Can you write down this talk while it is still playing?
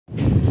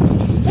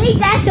Hey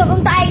guys,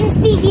 welcome to Icons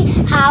TV.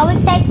 How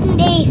exciting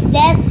day is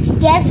that?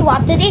 Guess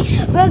what? Today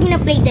we're gonna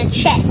play the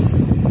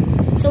chess.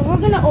 So we're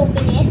gonna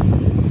open it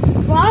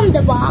from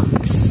the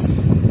box.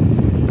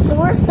 So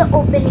where's the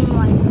opening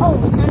one? Oh,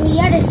 it's on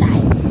the other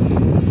side.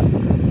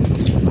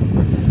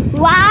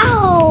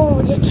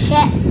 Wow, the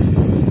chess.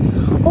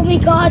 Oh my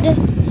god.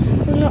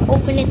 We're gonna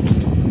open it.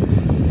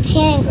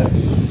 Tangle.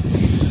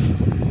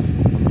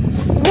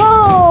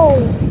 Whoa!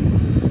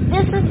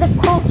 This is the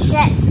cool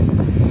chest.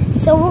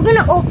 So we're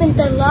gonna open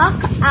the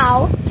lock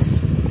out.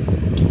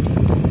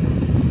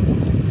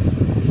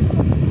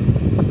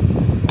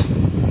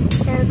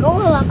 There we go,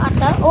 lock out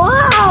that.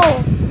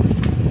 Wow!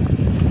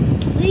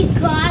 We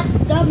got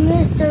the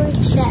mystery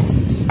chest.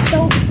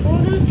 So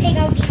we're gonna take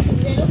out these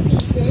little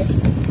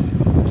pieces.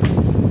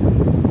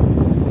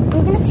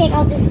 We're gonna take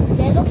out these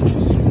little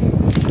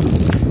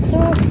pieces. So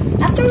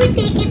after we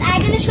take it,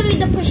 I'm gonna show you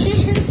the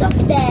positions of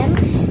them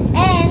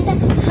and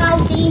how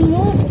they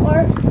move,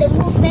 or the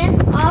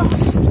movements of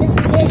this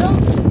little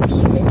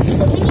pieces.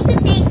 So we need to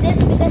take this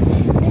because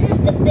this is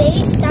the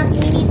base that we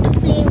need to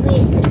play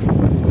with.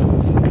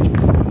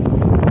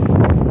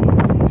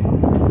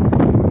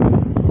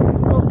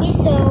 Okay,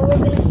 so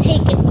we're gonna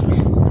take it.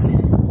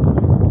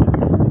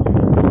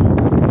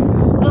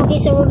 Okay,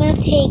 so we're gonna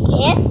take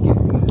it.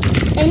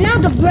 And now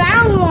the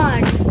brown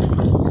one.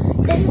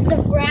 This is the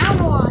brown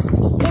one.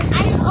 And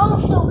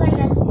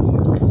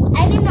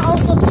I'm gonna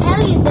also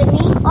tell you the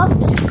name of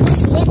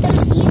these little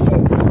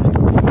pieces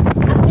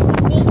after we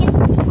take it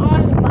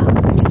on the box.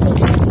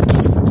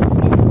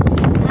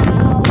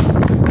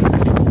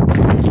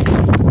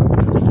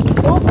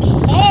 Okay.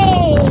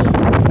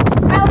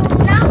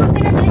 Now we're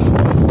gonna do is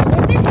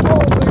flip it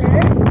over.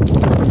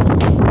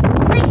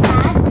 Just like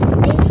that.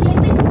 And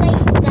flip it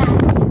like that.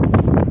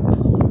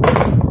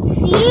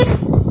 See?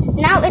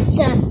 Now it's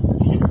a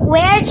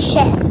square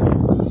chess.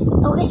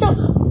 Okay, so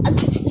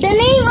the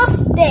name of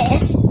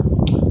this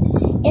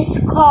is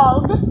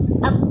called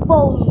a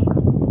pawn.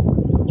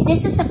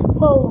 This is a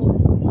pawn.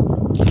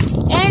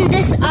 And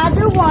this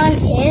other one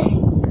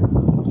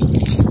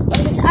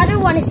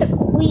is a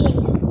queen.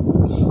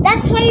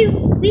 That's why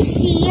we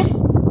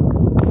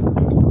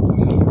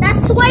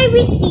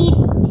see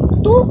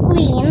two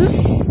queens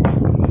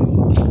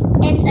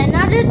and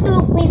another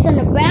two queens on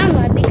the brown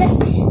one, because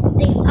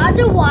the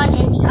other one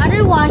and the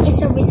other one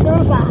is a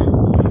reserva.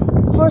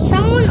 For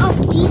someone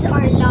of these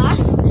are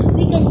lost,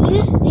 we can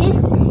use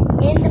this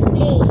in the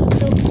play.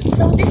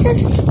 So this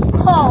is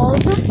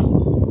called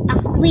a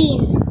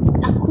queen.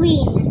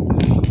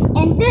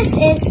 And this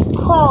is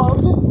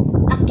called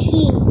a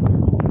king.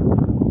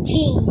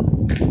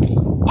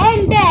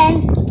 And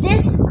then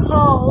this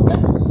called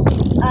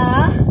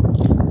a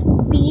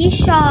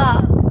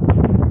bishop.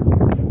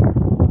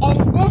 And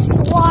this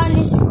one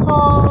is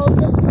called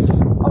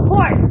a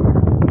horse.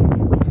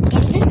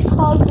 And this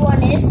called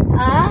one is a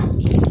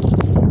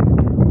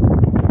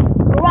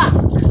rock.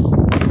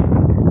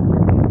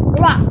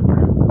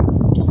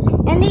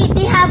 And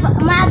they have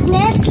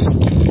magnets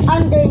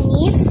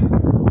underneath.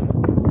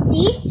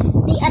 See?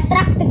 They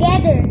attract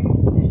together.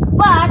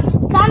 But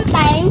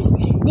sometimes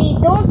they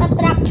don't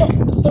attract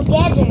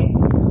together.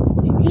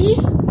 See?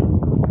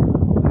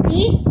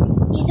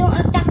 They don't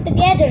attract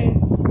together.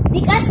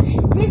 Because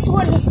this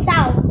one is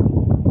south.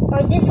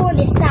 Or this one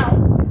is south.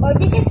 Or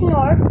this is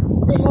north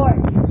to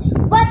north.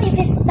 But if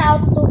it's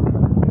south to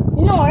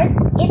north,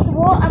 it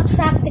will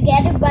attract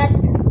together. But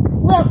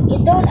look,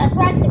 it don't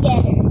attract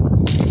together.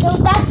 So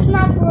that's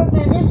not what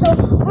we're gonna do. So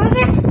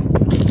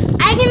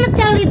I'm gonna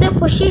tell you the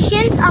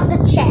positions of the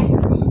chess.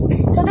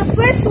 So the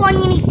first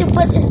one you need to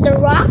put is the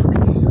rock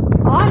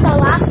on the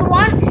last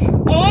one,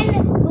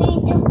 and we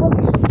need to put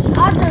the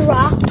other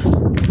rock.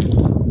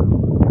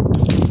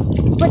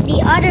 Put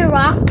the other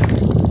rock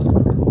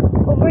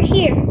over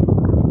here.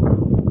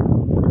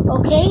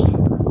 Okay?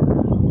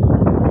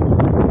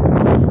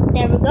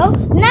 There we go.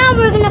 Now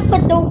we're gonna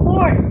put the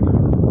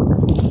horse.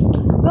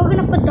 We're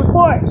gonna put the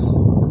horse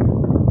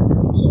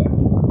here.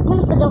 I'm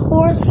gonna put the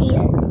horse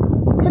here.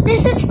 So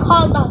this is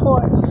called the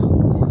horse.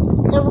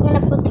 So we're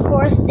gonna put the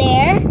horse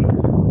there.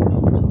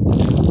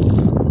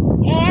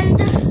 And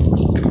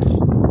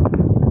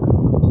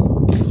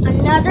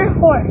another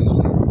horse.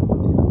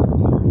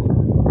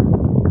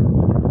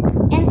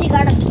 And we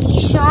got a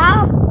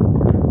bishop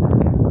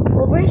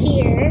over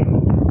here.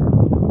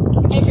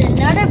 And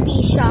another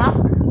bishop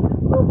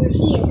over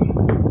here.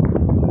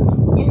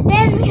 And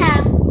then we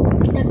have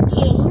the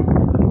king.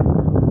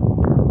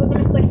 We're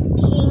gonna put the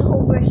king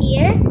over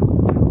here.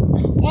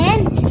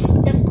 And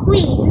the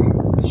queen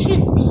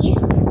should be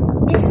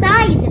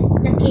beside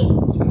the king.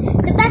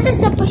 So that is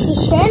the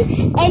position.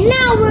 And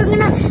now we're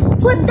gonna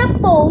put the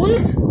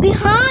pawn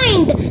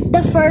behind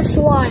the first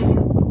one.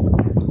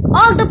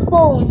 All the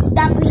pawns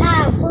that we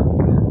have,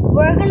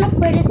 we're gonna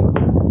put it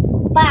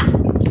back.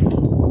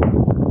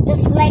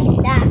 Just like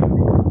that.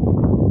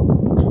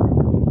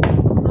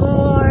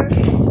 More.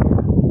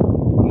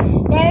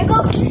 There we go.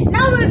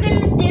 Now we're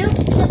gonna do,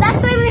 so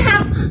that's why we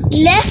have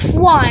left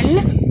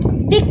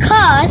one,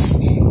 because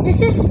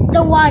this is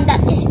the one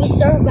that is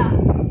reserva.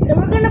 So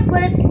we're gonna gonna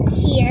put it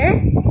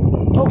here.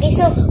 Okay,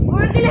 so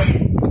we're gonna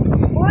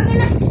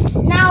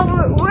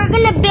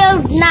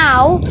build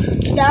now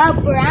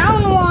the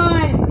brown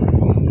ones.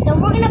 So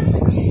we're gonna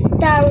put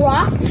the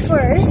rock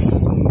first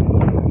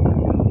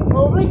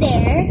over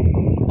there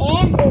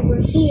and over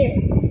here,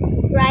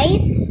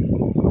 right?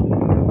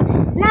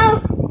 Now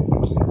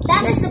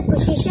that is the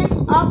positions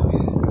of.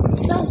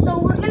 So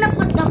we're gonna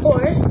put the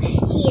horse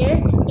here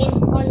and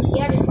on the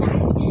other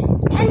side,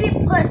 and we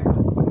put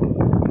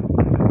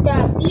the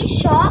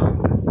bishop,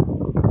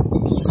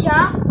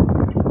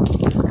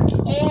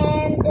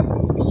 and the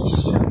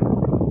bishop.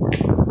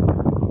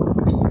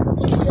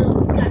 Okay, so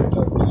we got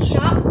two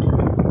bishops.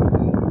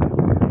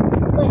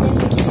 Put them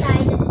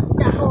inside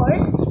the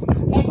horse,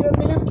 and we're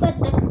gonna put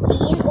the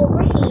queen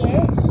over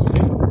here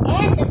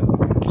and the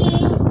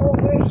king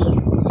over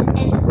here,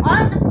 and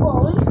all the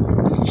bones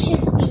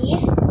should be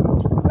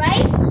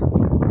right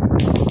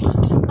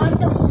on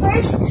the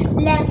first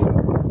level.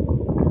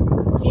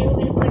 Okay, we're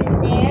gonna put it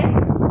there.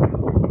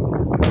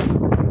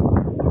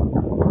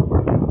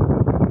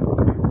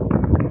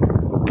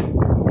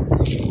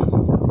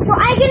 So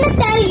I'm gonna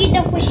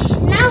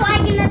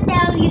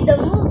tell you the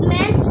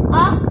movements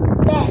of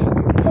them.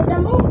 So the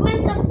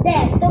movements of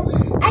them. So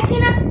I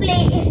cannot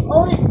play if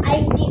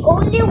I'm the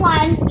only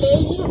one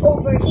playing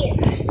over here.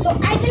 So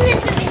I'm gonna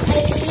do is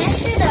I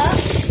mess it up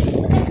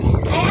because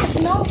I have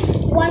no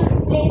one to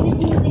play with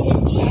me with the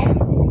chess,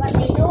 but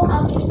I know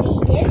how to play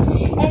this.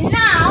 And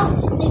now,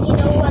 do you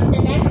know what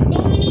the next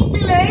thing we need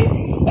to learn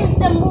is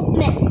the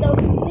movement. So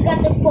we got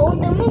the pawn.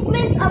 The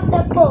movements of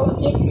the pawn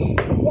is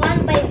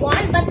one by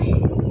one, but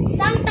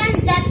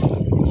sometimes that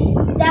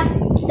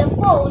the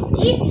pawn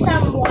hits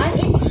someone,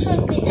 it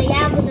should be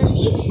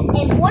diagonally,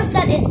 and once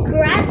that it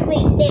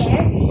graduates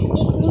there,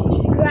 it means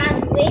it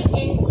graduates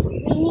and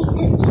we need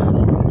to eat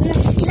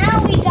it.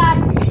 Now we got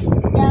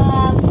the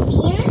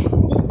queen.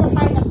 We need to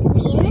find the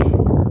queen.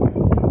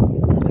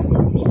 So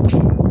we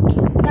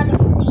got the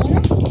queen.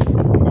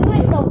 We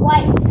went the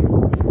white.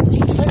 We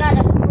got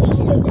the queen.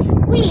 So this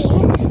queen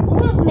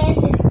movement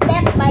is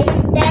step by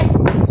step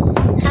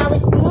how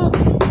it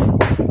moves.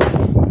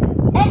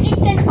 And it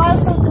can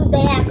also do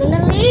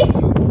diagonally,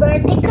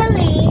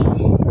 vertically,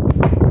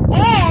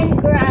 and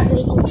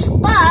graduating.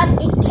 But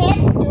it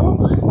can't do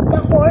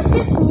the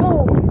horse's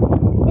move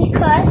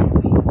because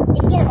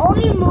it can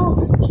only move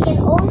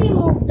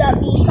the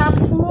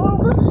bishop's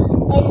move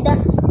and the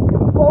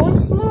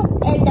pawn's move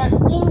and the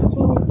king's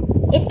move.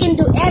 It can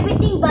do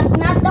everything but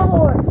not the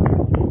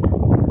horse.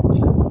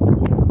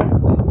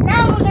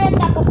 Now we're gonna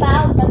talk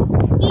about the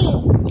king.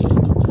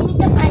 We need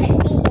to find a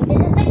king. So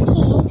this is the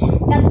king.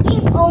 The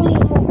king only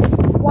moves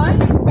one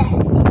step.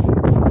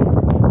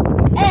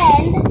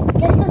 And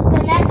this is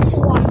the next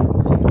one.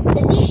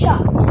 The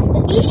bishop.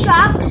 The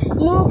bishop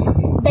moves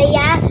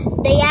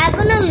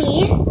diagonally.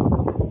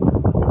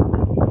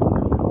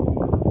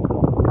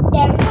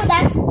 There we go.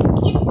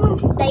 It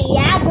moves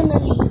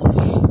diagonally.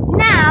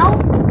 Now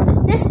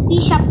this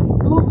bishop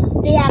moves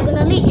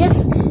diagonally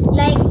just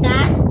like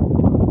that.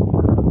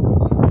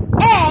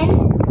 And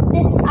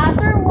this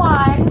other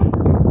one,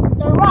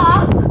 the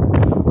rock,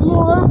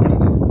 moves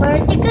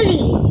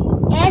vertically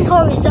and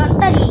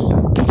horizontally.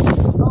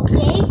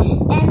 Okay?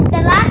 And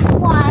the last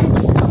one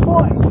is the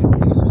horse.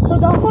 So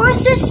the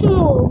horse's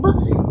move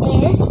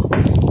is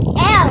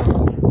L.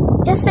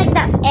 Just like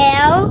that.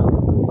 L.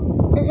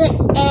 Just like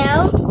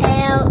L,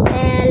 L,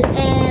 L,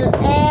 L,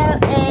 L,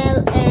 L,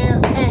 L,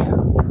 L.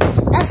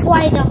 That's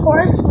why the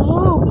horse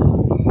moves.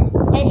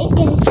 And it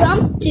can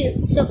jump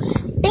too. So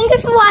thank you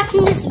for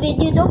watching this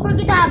video. Don't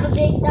forget to have a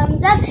big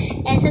thumbs up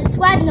and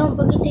subscribe. Don't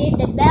forget to hit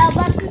the bell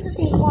button to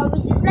see more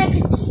videos like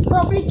this.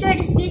 Hopefully enjoy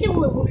this video.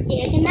 We will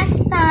see you again next time.